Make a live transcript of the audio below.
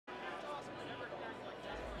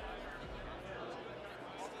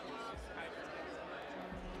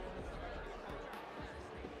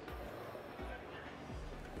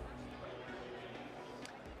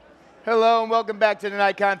Hello and welcome back to the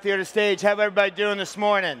Nikon Theater stage. How everybody doing this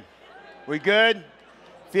morning? We good?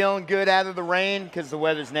 Feeling good out of the rain? Because the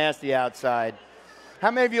weather's nasty outside. How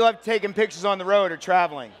many of you love taking pictures on the road or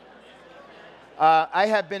traveling? I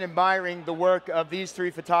have been admiring the work of these three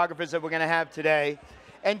photographers that we're going to have today.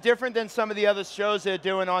 And different than some of the other shows they're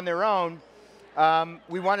doing on their own,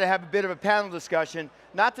 we wanted to have a bit of a panel discussion,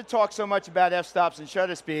 not to talk so much about f-stops and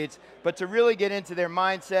shutter speeds, but to really get into their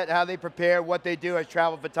mindset, how they prepare, what they do as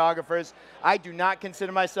travel photographers. I do not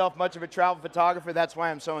consider myself much of a travel photographer. That's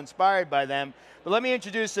why I'm so inspired by them. But let me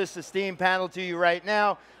introduce this esteemed panel to you right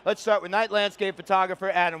now. Let's start with night landscape photographer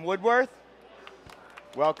Adam Woodworth.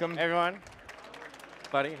 Welcome. Hey everyone.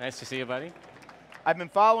 Buddy, nice to see you, buddy. I've been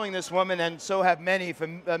following this woman, and so have many, for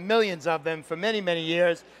millions of them, for many, many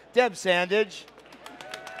years. Deb Sandidge.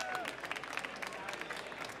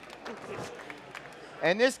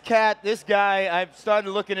 And this guy, I've started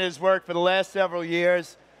looking at his work for the last several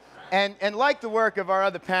years. And like the work of our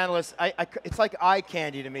other panelists, it's like eye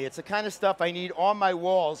candy to me. It's the kind of stuff I need on my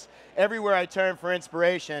walls everywhere I turn for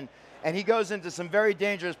inspiration. And he goes into some very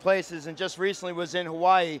dangerous places, and just recently was in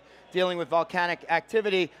Hawaii dealing with volcanic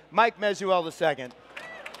activity. Mike Mezeul II.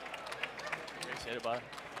 Appreciate it, bud.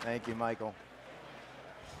 Thank you, Michael.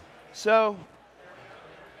 So,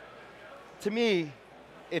 to me,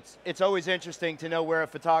 it's always interesting to know where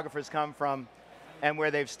photographers come from and where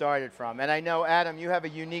they've started from. And I know, Adam, you have a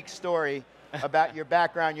unique story about your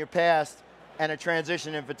background, your past, and a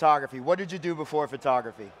transition in photography. What did you do before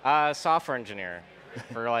photography? Software engineer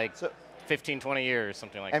for like 15, 20 years,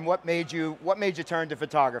 something like that. And what made you turn to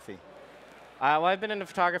photography? Well, I've been into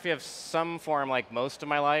photography of some form like most of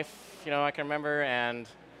my life, I can remember. And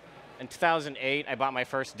in 2008, I bought my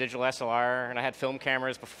first digital SLR, and I had film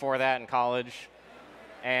cameras before that in college.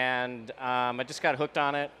 And I just got hooked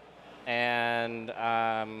on it, and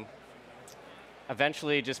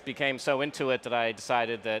eventually just became so into it that I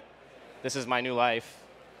decided that this is my new life,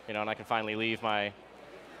 and I can finally leave my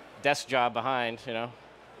desk job behind,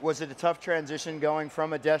 Was it a tough transition going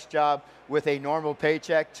from a desk job with a normal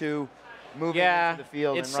paycheck to moving into the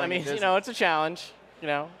field and running a business? It's a challenge,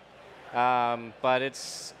 but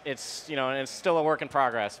it's and it's still a work in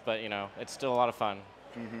progress, but it's still a lot of fun.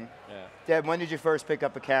 Mm-hmm. Yeah. Deb, when did you first pick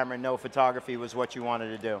up a camera and know photography was what you wanted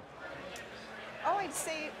to do? Oh, I'd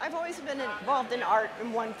say I've always been involved in art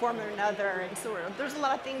in one form or another, and so there's a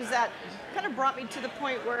lot of things that kind of brought me to the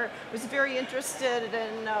point where I was very interested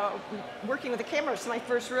in working with a camera. So my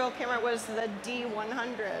first real camera was the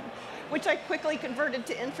D100, which I quickly converted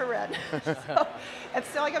to infrared.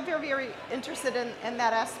 So I got very, very interested in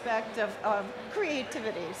that aspect of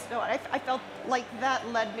creativity. So I felt like that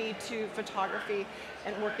led me to photography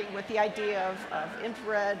and working with the idea of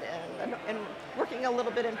infrared and working a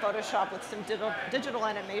little bit in Photoshop with some digital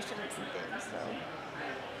animations and things. So.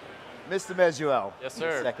 Mr. Mezeul. Yes,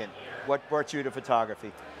 sir. Second, what brought you to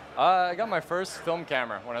photography? I got my first film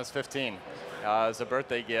camera when I was 15. It was a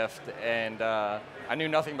birthday gift, and I knew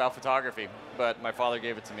nothing about photography, but my father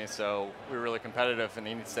gave it to me, so we were really competitive, and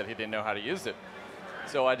he said he didn't know how to use it.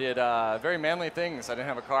 So I did very manly things. I didn't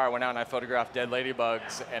have a car. I went out and I photographed dead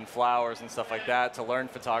ladybugs and flowers and stuff like that to learn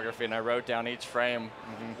photography, and I wrote down each frame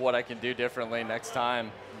what I can do differently next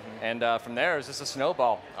time. And from there, it was just a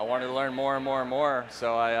snowball. I wanted to learn more and more and more,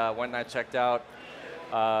 so I went and I checked out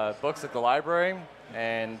books at the library,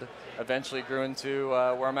 and eventually grew into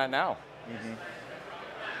where I'm at now.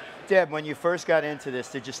 Deb, when you first got into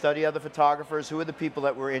this, did you study other photographers? Who are the people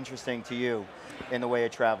that were interesting to you in the way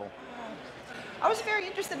of travel? I was very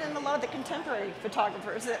interested in a lot of the contemporary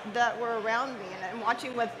photographers that were around me, and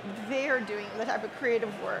watching what they're doing, the type of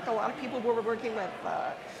creative work. A lot of people were working with,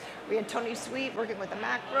 we had Tony Sweet working with the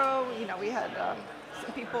macro, we had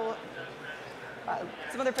some people,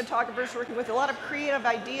 some other photographers working with a lot of creative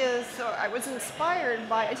ideas, so I was inspired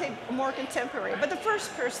by, I'd say, more contemporary. But the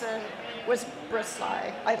first person was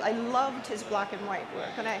Breslau. I loved his black and white work,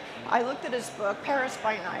 and I looked at his book, Paris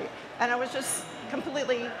by Night, and I was just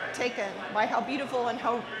completely taken by how beautiful and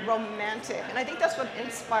how romantic. And I think that's what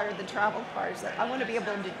inspired the travel cars, that I want to be able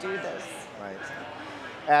to do this. Right.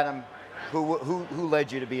 Adam, who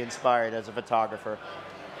led you to be inspired as a photographer?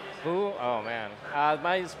 Who? Oh man,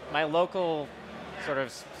 my local sort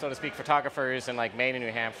of, so to speak, photographers in like Maine and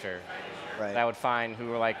New Hampshire. Right. That I would find who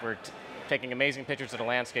were taking amazing pictures of the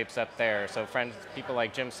landscapes up there. So people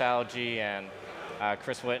like Jim Salgi and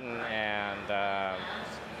Chris Whitten and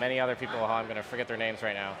many other people. I'm going to forget their names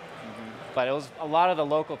right now. But it was a lot of the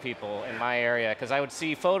local people in my area, because I would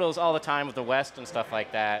see photos all the time of the West and stuff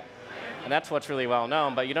like that. And that's what's really well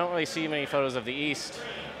known, but you don't really see many photos of the East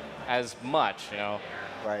as much,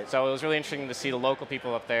 Right. So it was really interesting to see the local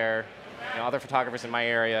people up there, other photographers in my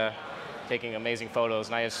area, taking amazing photos,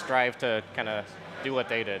 and I just strive to kind of do what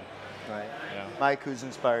they did. Right. You know? Mike, who's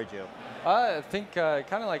inspired you? I think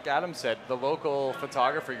kind of like Adam said, the local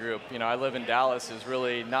photography group, I live in Dallas, there's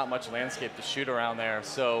really not much landscape to shoot around there.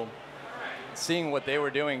 So seeing what they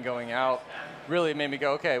were doing going out really made me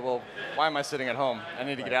go, okay, well, why am I sitting at home? I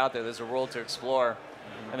need to get out there. There's a world to explore.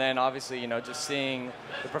 And then obviously, just seeing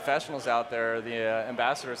the professionals out there, the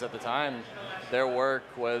ambassadors at the time, their work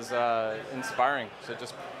was inspiring. So it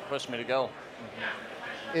just pushed me to go.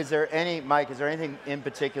 Is there anything in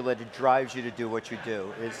particular that drives you to do what you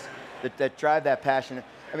do? Is that drive, that passion?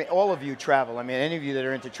 I mean, all of you travel. I mean, any of you that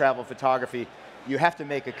are into travel photography, you have to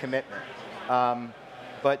make a commitment.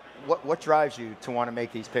 But what drives you to want to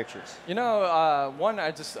make these pictures? One,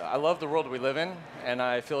 I love the world we live in, and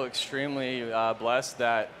I feel extremely blessed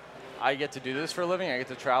that I get to do this for a living. I get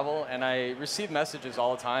to travel, and I receive messages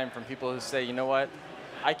all the time from people who say, you know what,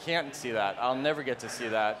 I can't see that. I'll never get to see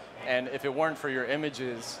that. And if it weren't for your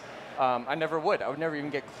images, I never would. I would never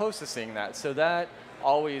even get close to seeing that. So that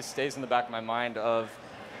always stays in the back of my mind of,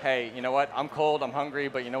 hey, you know what, I'm cold, I'm hungry,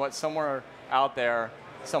 but you know what, somewhere out there,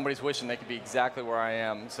 somebody's wishing they could be exactly where I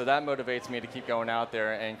am. So that motivates me to keep going out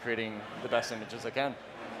there and creating the best images I can.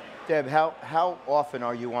 Deb, how often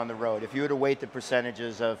are you on the road? If you were to weight the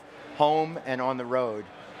percentages of home and on the road,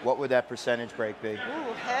 what would that percentage break be?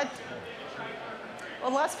 Ooh, well,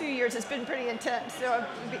 the last few years it's been pretty intense. So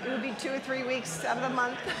it would be 2 or 3 weeks out of the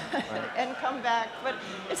month and come back. But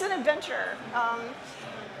it's an adventure.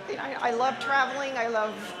 I love traveling. I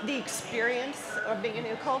love the experience of being in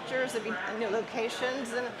new cultures, of being in new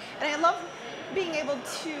locations, and I love being able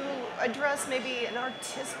to address maybe an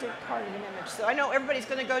artistic part of an image. So I know everybody's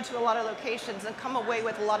going to go to a lot of locations and come away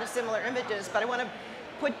with a lot of similar images, but I want to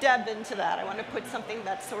put Deb into that. I want to put something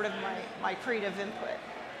that's sort of my creative input.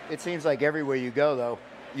 It seems like everywhere you go, though,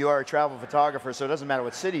 you are a travel photographer, so it doesn't matter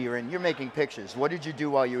what city you're in, you're making pictures. What did you do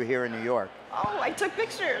while you were here in New York? Oh, I took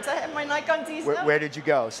pictures. I had my Nikon Z7. Where did you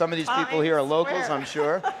go? Some of these people here are locals, I'm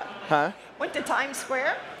sure. Huh? Went to Times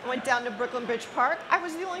Square, went down to Brooklyn Bridge Park. I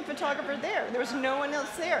was the only photographer there. There was no one else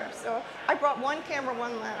there. So I brought one camera,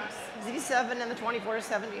 one lens, Z7 and the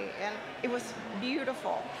 24-70, and it was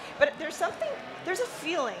beautiful. But there's a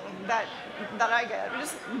feeling that I get,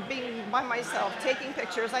 just being by myself, taking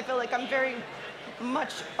pictures. I feel like I'm very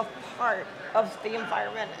much a part of the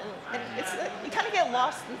environment, and you kind of get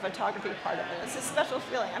lost in the photography part of it. It's a special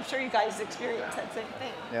feeling. I'm sure you guys experience that same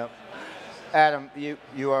thing. Yep. Adam,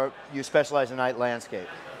 you specialize in night landscape.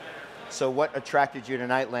 So what attracted you to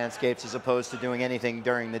night landscapes as opposed to doing anything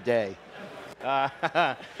during the day?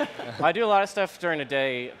 I do a lot of stuff during the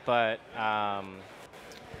day, but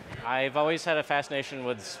I've always had a fascination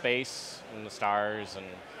with space and the stars and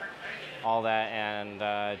all that, and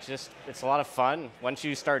it's a lot of fun. Once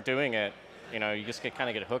you start doing it, you just kind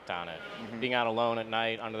of get hooked on it. Being out alone at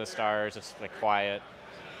night under the stars, it's like quiet,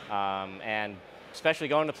 and especially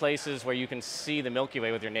going to places where you can see the Milky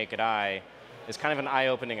Way with your naked eye is kind of an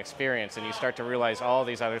eye-opening experience, and you start to realize all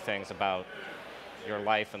these other things about your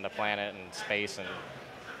life and the planet and space, and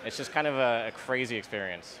it's just kind of a crazy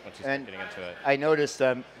experience once you start getting into it. I noticed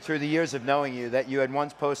through the years of knowing you that you had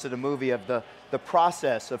once posted a movie of the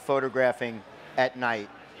process of photographing at night.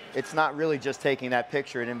 It's not really just taking that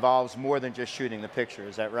picture. It involves more than just shooting the picture.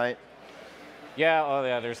 Is that right?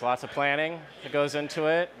 Yeah, there's lots of planning that goes into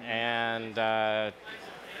it, and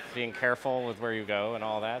being careful with where you go and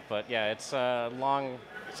all that. But yeah, it's long.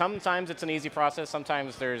 Sometimes it's an easy process.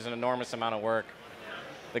 Sometimes there's an enormous amount of work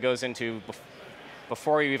that goes into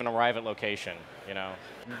before you even arrive at location.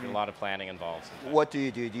 A lot of planning involved. What do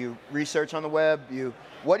you do? Do you research on the web?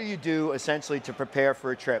 What do you do essentially to prepare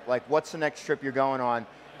for a trip? Like, what's the next trip you're going on,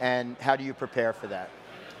 and how do you prepare for that?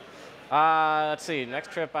 Let's see.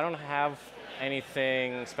 Next trip, I don't have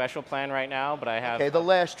anything special planned right now, but I have. Okay, the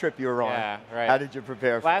last trip you were on. Yeah, right. How did you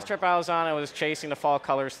prepare for Last it? trip I was on, I was chasing the fall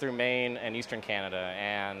colors through Maine and eastern Canada,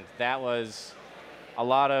 and that was a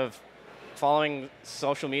lot of following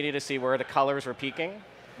social media to see where the colors were peaking,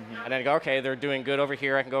 and then go, okay, they're doing good over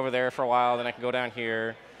here, I can go over there for a while, then I can go down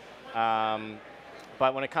here.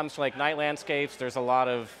 But when it comes to like night landscapes, there's a lot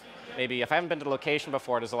of, maybe if I haven't been to the location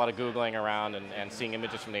before, there's a lot of Googling around and seeing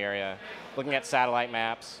images from the area, looking at satellite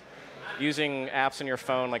maps, using apps on your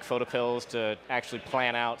phone like PhotoPlus to actually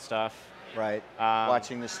plan out stuff. Right.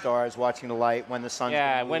 Watching the stars, watching the light, when the sun's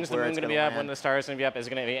going to move, when's the moon going to be up, when the stars going to be up, is it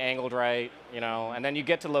going to be angled right, and then you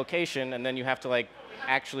get to location, and then you have to like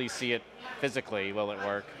actually see it physically. Will it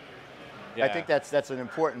work? Yeah. I think that's an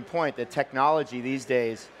important point, that technology these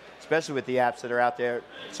days, especially with the apps that are out there,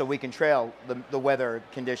 so we can trail the weather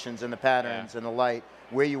conditions and the patterns and the light,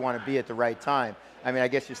 where you want to be at the right time. I mean, I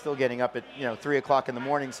guess you're still getting up at 3 o'clock in the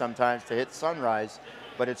morning sometimes to hit sunrise,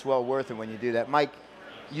 but it's well worth it when you do that. Mike,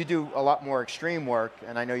 you do a lot more extreme work,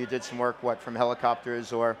 and I know you did some work, from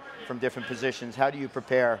helicopters or from different positions. How do you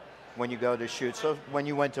prepare when you go to shoot? So when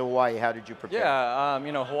you went to Hawaii, how did you prepare?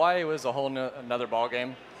 Yeah, Hawaii was a whole another ball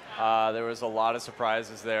game. There was a lot of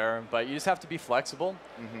surprises there, but you just have to be flexible.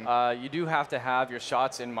 You do have to have your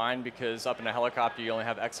shots in mind, because up in a helicopter you only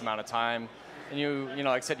have X amount of time. And like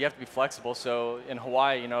I said, you have to be flexible. So in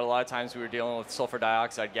Hawaii, a lot of times we were dealing with sulfur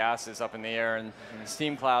dioxide gases up in the air and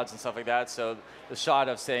steam clouds and stuff like that. So the shot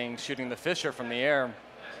of shooting the Fisher from the air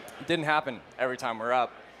didn't happen every time we're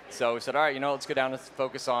up. So we said, all right, let's go down and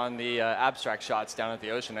focus on the abstract shots down at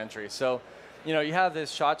the ocean entry. So, you have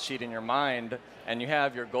this shot sheet in your mind, and you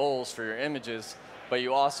have your goals for your images, but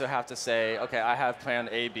you also have to say, okay, I have plan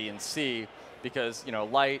A, B, and C, because,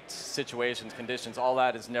 light, situations, conditions, all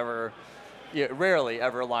that is never, rarely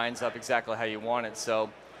ever lines up exactly how you want it.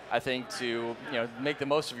 So I think to, make the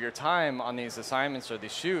most of your time on these assignments or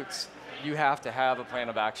these shoots, you have to have a plan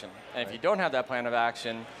of action. And if you don't have that plan of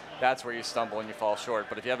action, that's where you stumble and you fall short.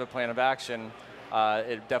 But if you have a plan of action,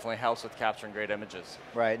 it definitely helps with capturing great images.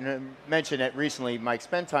 Right, and I mentioned that recently, Mike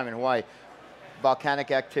spent time in Hawaii.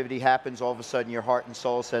 Volcanic activity happens, all of a sudden your heart and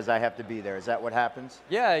soul says, I have to be there. Is that what happens?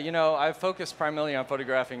 Yeah, I've focused primarily on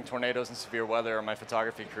photographing tornadoes and severe weather in my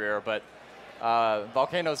photography career, but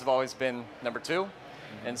volcanoes have always been number two.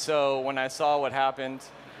 And so when I saw what happened,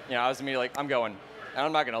 I was immediately like, I'm going. And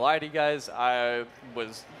I'm not going to lie to you guys, I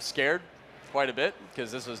was scared quite a bit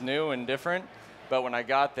because this was new and different. But when I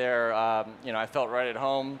got there, I felt right at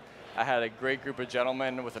home. I had a great group of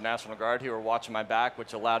gentlemen with the National Guard who were watching my back,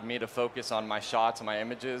 which allowed me to focus on my shots and my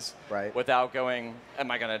images without going, am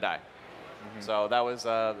I going to die? So that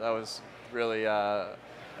was really a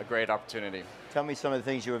great opportunity. Tell me some of the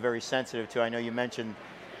things you were very sensitive to. I know you mentioned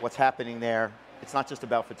what's happening there. It's not just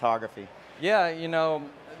about photography. Yeah,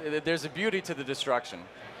 there's a beauty to the destruction.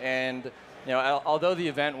 And although the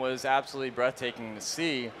event was absolutely breathtaking to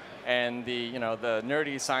see, and the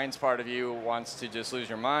nerdy science part of you wants to just lose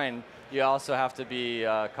your mind, you also have to be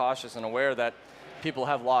cautious and aware that people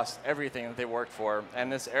have lost everything that they worked for.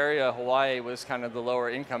 And this area, Hawaii, was kind of the lower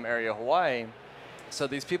income area of Hawaii. So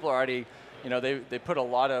these people are already, they put a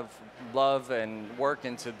lot of love and work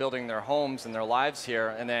into building their homes and their lives here,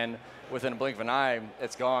 and then within a blink of an eye,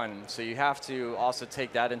 it's gone. So you have to also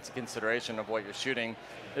take that into consideration of what you're shooting.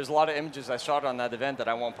 There's a lot of images I shot on that event that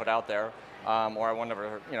I won't put out there, or I won't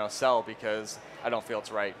ever, sell because I don't feel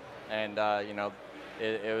it's right. And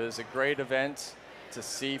it was a great event to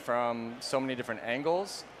see from so many different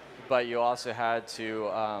angles, but you also had to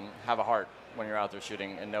have a heart when you're out there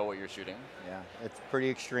shooting and know what you're shooting. Yeah, it's pretty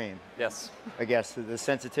extreme. Yes. I guess the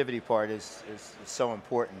sensitivity part is so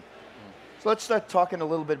important. So let's start talking a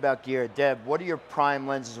little bit about gear. Deb, what are your prime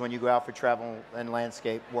lenses when you go out for travel and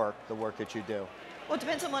landscape work, the work that you do? Well, it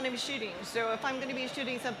depends on what I'm shooting. So if I'm going to be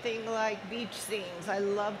shooting something like beach scenes, I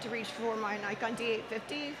love to reach for my Nikon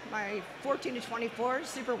D850, my 14 to 24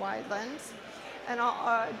 super wide lens, and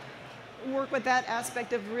I'll work with that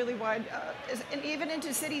aspect of really wide, and even into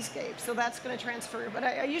cityscapes. So that's going to transfer. But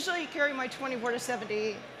I usually carry my 24 to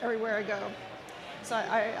 70 everywhere I go. So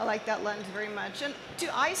I like that lens very much. And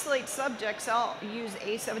to isolate subjects, I'll use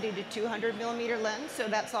a 70 to 200 millimeter lens. So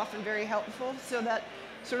that's often very helpful. So that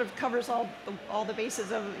sort of covers all the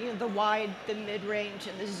bases of the wide, the mid-range,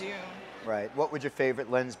 and the zoom. Right. What would your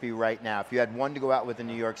favorite lens be right now if you had one to go out with in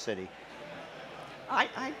New York City?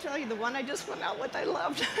 I tell you, the one I just went out with, I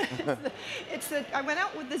loved. I went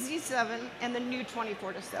out with the Z7 and the new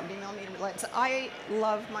 24 to 70 millimeter lens. I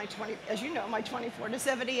love my my 24 to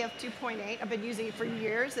 70 f2.8. I've been using it for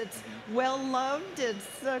years. It's well loved.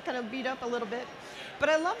 It's kind of beat up a little bit, but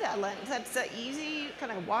I love that lens. That's easy,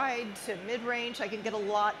 kind of wide to mid-range. I can get a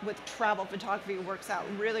lot with travel photography. It works out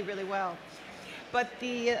really, really well. But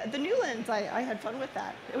the new lens, I had fun with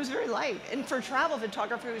that. It was very light. And for travel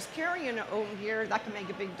photographer who's carrying their own gear, that can make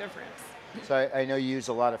a big difference. So I know you use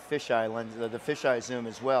a lot of fisheye lenses, the fisheye zoom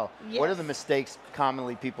as well. Yes. What are the mistakes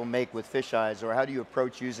commonly people make with fisheyes, or how do you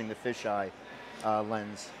approach using the fisheye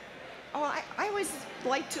lens? Oh, I always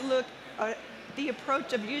like to look at the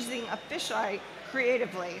approach of using a fisheye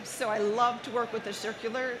creatively. So I love to work with the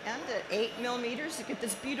circular end at 8 millimeters to get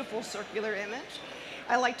this beautiful circular image.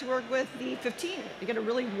 I like to work with the 15 to get a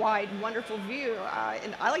really wide, wonderful view.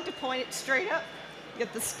 And I like to point it straight up,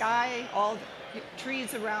 get the sky, all the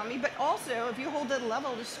trees around me. But also, if you hold it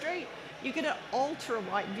level to straight, you get an ultra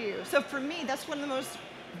wide view. So for me, that's one of the most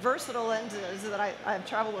versatile lenses that I've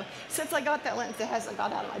traveled with. Since I got that lens, it hasn't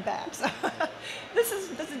got out of my bag. So this is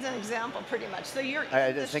an example, pretty much. So you're in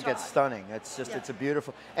I the just think shot. it's stunning. It's just, Yeah. it's a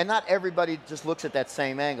beautiful, and not everybody just looks at that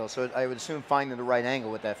same angle. So I would assume finding the right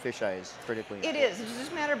angle with that fisheye is critically It important. is. It's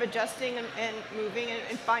just a matter of adjusting and moving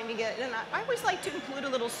and finding it. And I always like to include a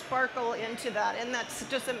little sparkle into that, and that's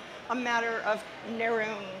just a matter of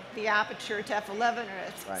narrowing the aperture to f11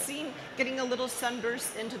 or f16, getting a little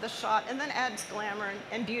sunburst into the shot, and then adds glamour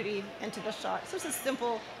and beauty into the shot. So it's a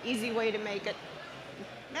simple, easy way to make it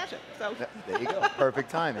match it. So There you go. Perfect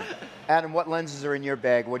timing. Adam, what lenses are in your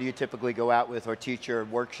bag? What do you typically go out with or teach your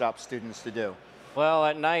workshop students to do? Well,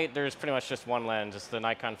 at night, there's pretty much just one lens. It's the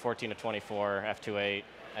Nikon 14-24 f2.8.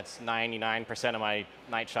 That's 99% of my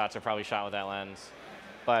night shots are probably shot with that lens.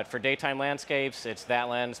 But for daytime landscapes, it's that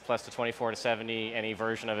lens plus the 24-70, any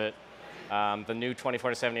version of it. The new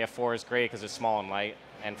 24-70 f4 is great because it's small and light.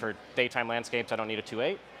 And for daytime landscapes, I don't need a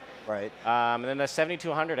 2.8. Right. And then the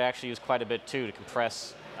 70-200 I actually use quite a bit too to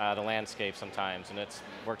compress the landscape sometimes, and it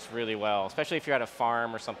works really well, especially if you're at a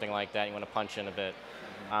farm or something like that. You want to punch in a bit,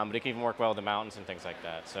 but it can even work well with the mountains and things like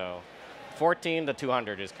that. So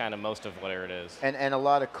 14-200 is kind of most of whatever it is. And a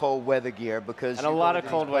lot of cold weather gear because And a lot of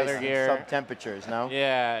cold weather gear. Sub temperatures, no?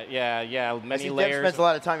 Yeah. Many Deb layers. spends a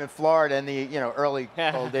lot of time in Florida in the early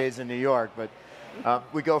cold days in New York, but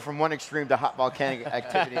we go from one extreme to hot volcanic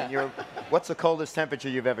activity. And what's the coldest temperature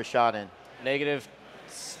you've ever shot in?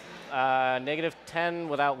 -10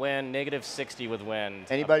 without wind, -60 with wind.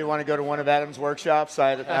 Anybody want to go to one of Adam's workshops?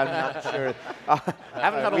 I'm not sure.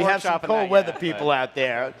 Haven't had a we have some workshop in cold that weather yet, people but- out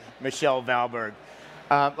there. Michelle Valberg.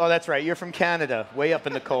 Oh, that's right. You're from Canada, way up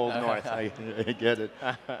in the cold north. I get it.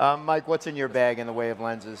 Mike, what's in your bag in the way of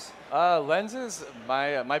lenses? Lenses,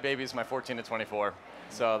 my baby's my 14-24.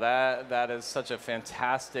 So that is such a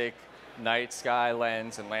fantastic night sky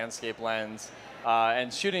lens and landscape lens.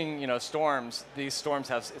 And shooting, storms, these storms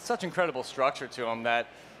have such incredible structure to them that,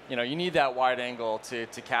 you need that wide angle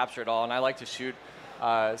to capture it all. And I like to shoot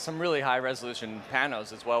some really high resolution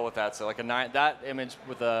panos as well with that. So like that image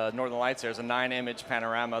with the Northern Lights, there's a 9-image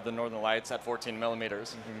panorama of the Northern Lights at 14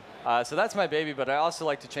 millimeters. Mm-hmm. So that's my baby, but I also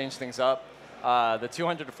like to change things up. The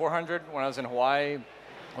 200-400 when I was in Hawaii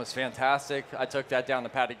was fantastic. I took that down to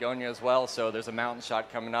Patagonia as well. So there's a mountain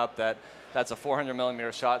shot coming up that's a 400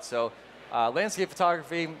 millimeter shot. So landscape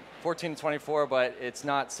photography, 14-24, but it's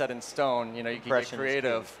not set in stone. You can get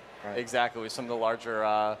creative, right. Exactly, with some of the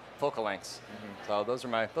larger focal lengths. Mm-hmm. So those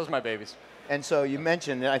are my babies. And so you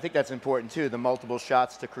mentioned, and I think that's important too, the multiple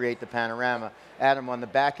shots to create the panorama. Adam, on the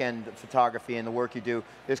back end of photography and the work you do,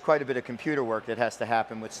 there's quite a bit of computer work that has to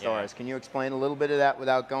happen with stars. Yeah. Can you explain a little bit of that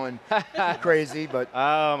without going crazy? But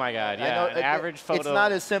oh my God, yeah. An average photo. It's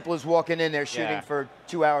not as simple as walking in there shooting for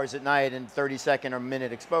 2 hours at night and 30-second or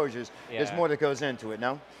minute exposures. Yeah. There's more that goes into it,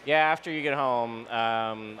 no? Yeah, after you get home,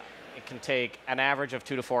 it can take an average of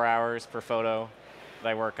 2 to 4 hours per photo that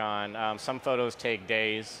I work on. Some photos take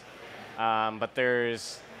days. But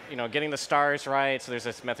there's, getting the stars right. So there's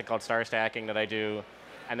this method called star stacking that I do.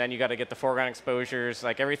 And then you got to get the foreground exposures,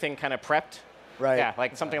 like everything kind of prepped. Right. Yeah,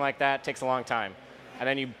 like something like that takes a long time. And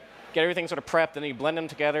then you get everything sort of prepped, and then you blend them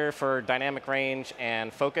together for dynamic range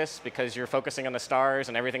and focus, because you're focusing on the stars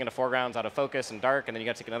and everything in the foreground's out of focus and dark, and then you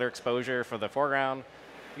got to take another exposure for the foreground.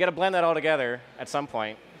 You got to blend that all together at some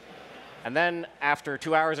point. And then after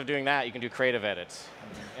 2 hours of doing that, you can do creative edits.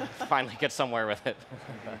 And finally get somewhere with it.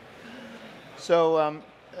 So,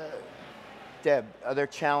 Deb, are there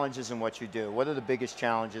challenges in what you do? What are the biggest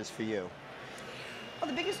challenges for you? Well,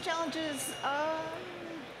 the biggest challenge is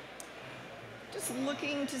just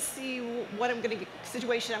looking to see what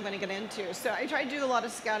situation I'm going to get into. So I try to do a lot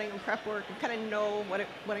of scouting and prep work and kind of know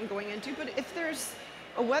what I'm going into. But if there's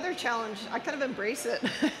a weather challenge, I kind of embrace it.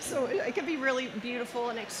 So it can be really beautiful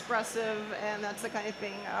and expressive, and that's the kind of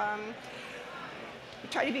thing. I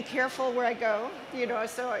try to be careful where I go,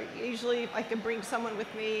 so I can bring someone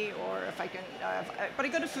with me, or if I can, but I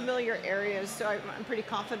go to familiar areas, so I'm pretty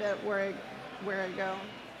confident where I go.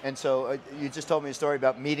 And so you just told me a story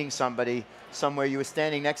about meeting somebody somewhere you were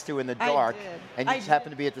standing next to in the dark, and you just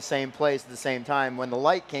happened to be at the same place at the same time. When the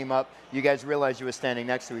light came up, you guys realized you were standing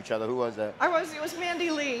next to each other. Who was that? It was Mandy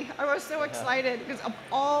Lee. I was so excited because of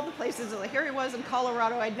all the places. Here he was in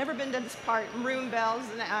Colorado. I'd never been to this part, Maroon Bells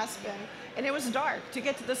and Aspen, and it was dark to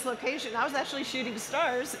get to this location. I was actually shooting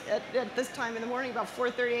stars at this time in the morning, about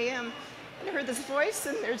 4:30 a.m., and I heard this voice,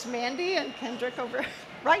 and there's Mandy and Kendrick over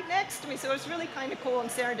right next to me. So it was really kind of cool and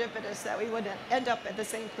serendipitous that we would end up at the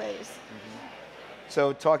same place. Mm-hmm.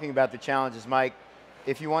 So talking about the challenges, Mike,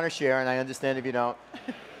 if you want to share, and I understand if you don't,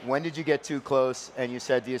 When did you get too close and you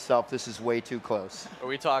said to yourself, this is way too close? Are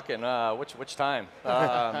we talking, which time?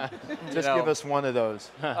 Just give us one of those.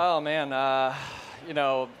 Oh man, you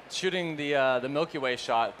know, shooting the Milky Way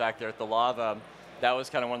shot back there at the lava, that was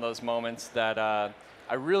kind of one of those moments that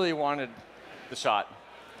I really wanted the shot.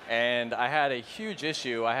 And I had a huge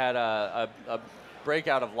issue. I had a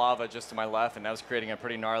breakout of lava just to my left, and that was creating a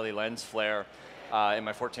pretty gnarly lens flare in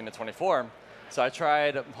my 14-24. So I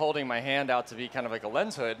tried holding my hand out to be kind of like a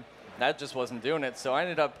lens hood. That just wasn't doing it. So I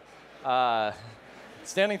ended up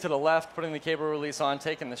standing to the left, putting the cable release on,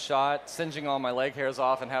 taking the shot, singeing all my leg hairs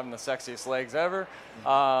off, and having the sexiest legs ever.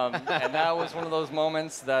 And that was one of those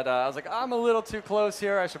moments that I was like, I'm a little too close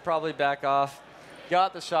here. I should probably back off.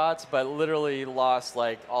 Got the shots, but literally lost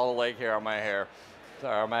like all the leg hair on my hair.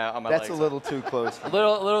 Sorry, on my That's legs. a little too close. a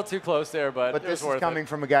little too close there, but it was this is worth coming it.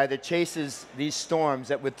 from a guy that chases these storms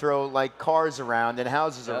that would throw like cars around and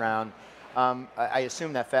houses around. I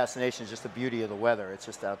assume that fascination is just the beauty of the weather. It's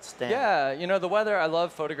just outstanding. Yeah, you know, the weather, I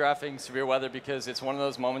love photographing severe weather because it's one of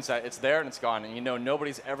those moments that it's there and it's gone, and you know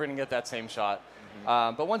nobody's ever going to get that same shot.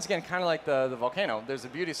 But once again, kind of like the volcano, there's a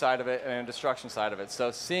beauty side of it and a destruction side of it. So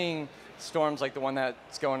seeing storms like the one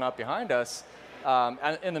that's going up behind us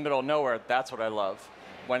in the middle of nowhere, that's what I love.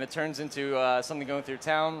 When it turns into something going through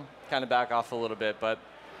town, kind of back off a little bit. But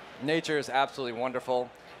nature is absolutely wonderful,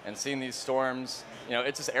 and seeing these storms, you know,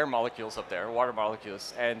 it's just air molecules up there, water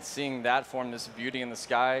molecules, and seeing that form this beauty in the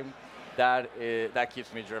sky, that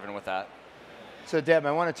keeps me driven with that. So Deb,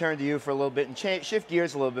 I want to turn to you for a little bit and shift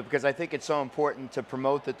gears a little bit because I think it's so important to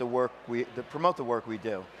promote the work we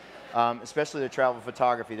do, especially the travel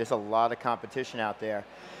photography. There's a lot of competition out there.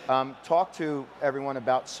 Talk to everyone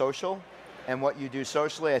about social and what you do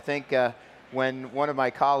socially. I think when one of my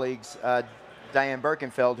colleagues, Diane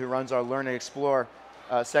Birkenfeld, who runs our Learn and Explore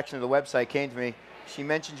section of the website, came to me. She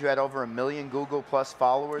mentioned you had over 1 million Google Plus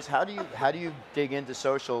followers. How do you dig into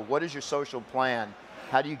social? What is your social plan?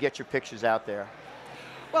 How do you get your pictures out there?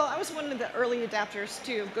 Well, I was one of the early adapters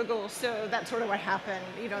to Google, so that's sort of what happened,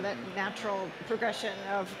 you know, that natural progression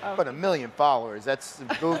of But 1 million followers, that's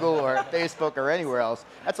Google or Facebook or anywhere else.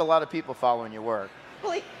 That's a lot of people following your work.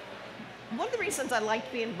 Well, one of the reasons I like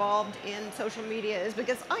to be involved in social media is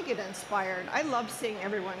because I get inspired. I love seeing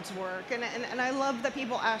everyone's work, and I love that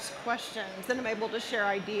people ask questions, and I'm able to share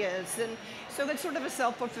ideas, and so that's sort of a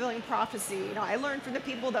self-fulfilling prophecy. You know, I learn from the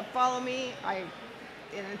people that follow me.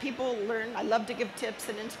 And people learn. I love to give tips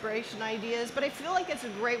and inspiration ideas, but I feel like it's a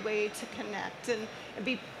great way to connect and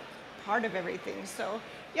be part of everything. So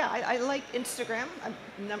yeah, I like Instagram.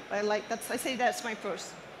 I say that's my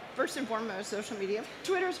first and foremost social media.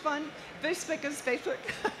 Twitter's fun. Facebook is Facebook.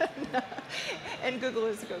 And Google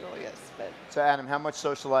is Google, yes. But. So Adam, how much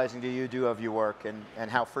socializing do you do of your work,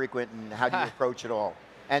 and how frequent, and how do you approach it all?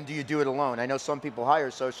 And do you do it alone? I know some people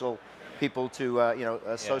hire social people to,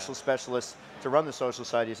 a social specialist to run the social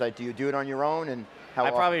side of your site. Do you do it on your own, and how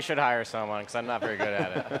often? Probably should hire someone because I'm not very good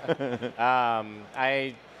at it.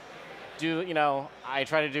 I do, I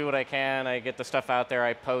try to do what I can. I get the stuff out there.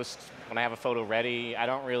 I post when I have a photo ready. I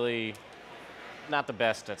don't really, not the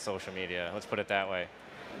best at social media. Let's put it that way.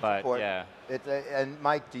 But yeah. And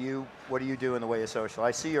Mike, what do you do in the way of social?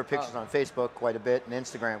 I see your pictures on Facebook quite a bit and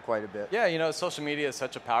Instagram quite a bit. Yeah, social media is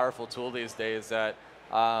such a powerful tool these days that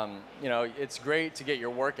it's great to get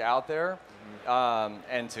your work out there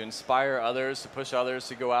and to inspire others, to push others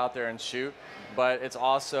to go out there and shoot. But it's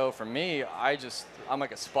also, for me, I'm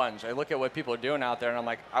like a sponge. I look at what people are doing out there and I'm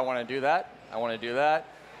like, I want to do that. I want to do that.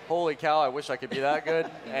 Holy cow, I wish I could be that good.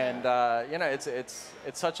 And, it's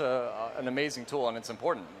such an amazing tool, and it's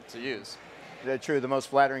important to use. That's true. The most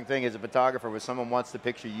flattering thing as a photographer when someone wants the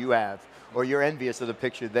picture you have, or you're envious of the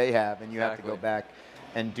picture they have, and you have to go back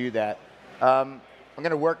and do that. I'm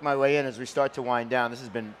going to work my way in as we start to wind down. This has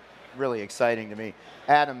been really exciting to me.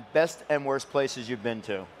 Adam, best and worst places you've been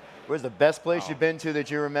to? Where's the best place you've been to that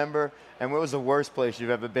you remember, and where was the worst place you've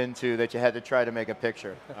ever been to that you had to try to make a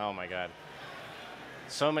picture? Oh, my God.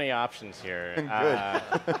 So many options here.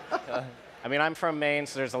 Good. I mean, I'm from Maine,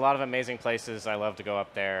 so there's a lot of amazing places I love to go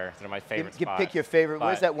up there. They're my favorite spots. Pick your favorite.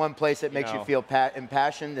 Where's that one place that makes you feel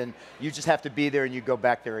impassioned, and you just have to be there and you go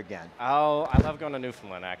back there again? Oh, I love going to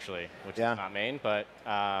Newfoundland, actually, which is not Maine, but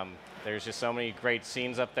there's just so many great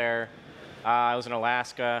scenes up there. I was in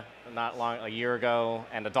Alaska a year ago,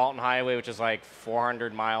 and the Dalton Highway, which is like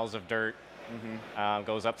 400 miles of dirt,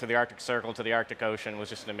 goes up through the Arctic Circle to the Arctic Ocean, was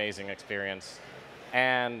just an amazing experience.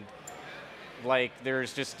 And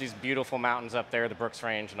there's just these beautiful mountains up there, the Brooks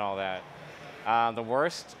Range and all that. The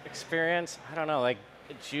worst experience, I don't know,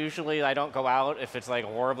 it's usually I don't go out if it's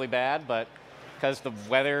horribly bad, but because the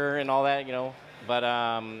weather and all that, But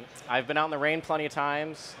I've been out in the rain plenty of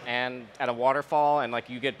times and at a waterfall, and like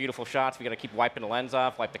you get beautiful shots. You got to keep wiping the lens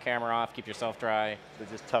off, wipe the camera off, keep yourself dry. So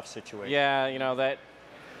just tough situation. Yeah, you know, that's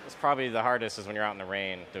probably the hardest is when you're out in the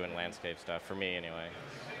rain doing landscape stuff, for me anyway.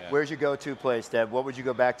 Yeah. Where's your go-to place, Deb? What would you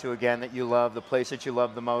go back to again that you love, the place that you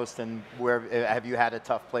love the most, and where have you had a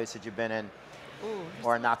tough place that you've been in? Ooh.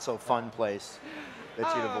 Or a not-so-fun place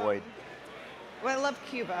that you'd avoid? Well, I love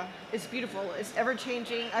Cuba. It's beautiful. It's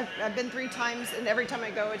ever-changing. I've been 3 times, and every time I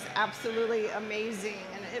go, it's absolutely amazing.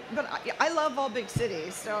 But I love all big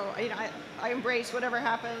cities, so you know, I embrace whatever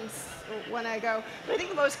happens when I go. But I think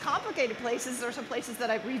the most complicated places are some places that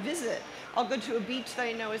I revisit. I'll go to a beach that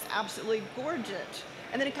I know is absolutely gorgeous,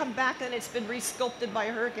 and then I come back and it's been re-sculpted by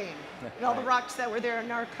a hurricane. And all the rocks that were there are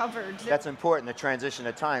now covered. That's important. The transition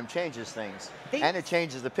of time changes things. And it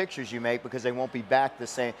changes the pictures you make because they won't be back the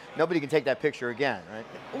same. Nobody can take that picture again, right?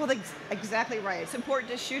 Well, exactly right. It's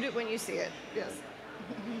important to shoot it when you see it, yes.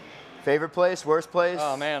 Favorite place, worst place?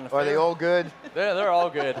 Oh, man. Are they all good? They're all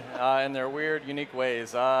good in their weird, unique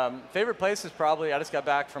ways. Favorite place is probably, I just got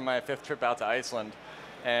back from my 5th trip out to Iceland.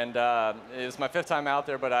 And it was my 5th time out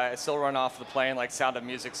there, but I still run off the plane like Sound of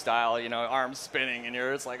Music style, you know, arms spinning, and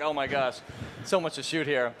it's like, oh my gosh, so much to shoot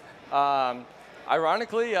here.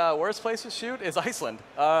 Ironically, worst place to shoot is Iceland.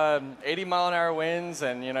 80-mile-an-hour winds,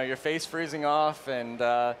 and you know, your face freezing off, and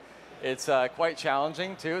it's quite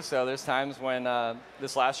challenging too. So there's times when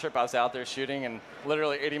this last trip I was out there shooting, and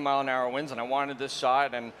literally 80-mile-an-hour winds, and I wanted this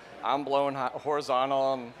shot, and I'm blowing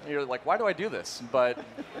horizontal, and you're like, why do I do this? But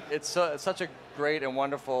it's such a great and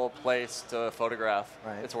wonderful place to photograph.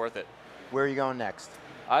 Right. It's worth it. Where are you going next?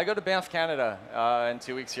 I go to Banff, Canada in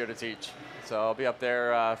 2 weeks here to teach. So I'll be up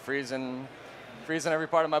there freezing every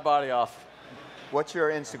part of my body off. What's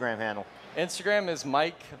your Instagram handle? Instagram is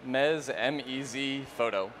Mike Mez, M-E-Z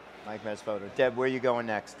photo. Mike Mez Photo. Deb, where are you going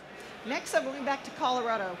next? Next, I'm going back to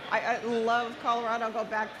Colorado. I love Colorado. I'll go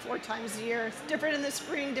back 4 times a year. It's different in the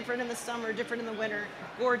spring, different in the summer, different in the winter,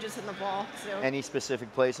 gorgeous in the fall. So. Any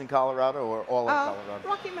specific place in Colorado or all of Colorado?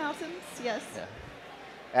 Rocky Mountains, yes.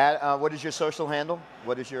 Yeah. What is your social handle?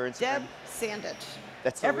 What is your Instagram? Deb Sandidge.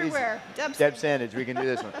 That's so everywhere. Easy. Deb Sandidge. We can do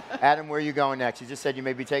this one. Adam, where are you going next? You just said you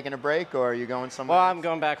may be taking a break, or are you going somewhere? Well, I'm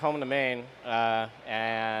going back home to Maine,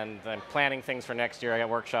 and I'm planning things for next year. I got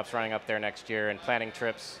workshops running up there next year and planning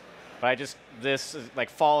trips. But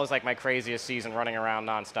fall is like my craziest season, running around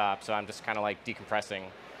nonstop. So I'm just kind of like decompressing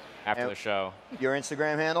after the show. Your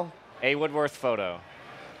Instagram handle? A Woodworth Photo.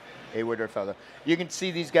 A Woodworth Photo. You can see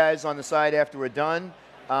these guys on the side after we're done.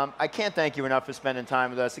 I can't thank you enough for spending time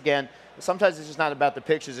with us. Again, sometimes it's just not about the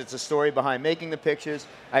pictures. It's a story behind making the pictures.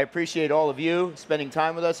 I appreciate all of you spending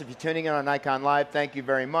time with us. If you're tuning in on Nikon Live, thank you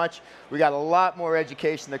very much. We got a lot more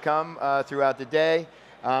education to come throughout the day.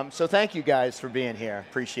 So thank you guys for being here.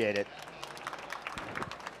 Appreciate it.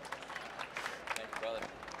 Thank you, brother.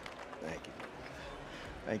 Thank you.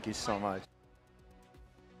 Thank you so much.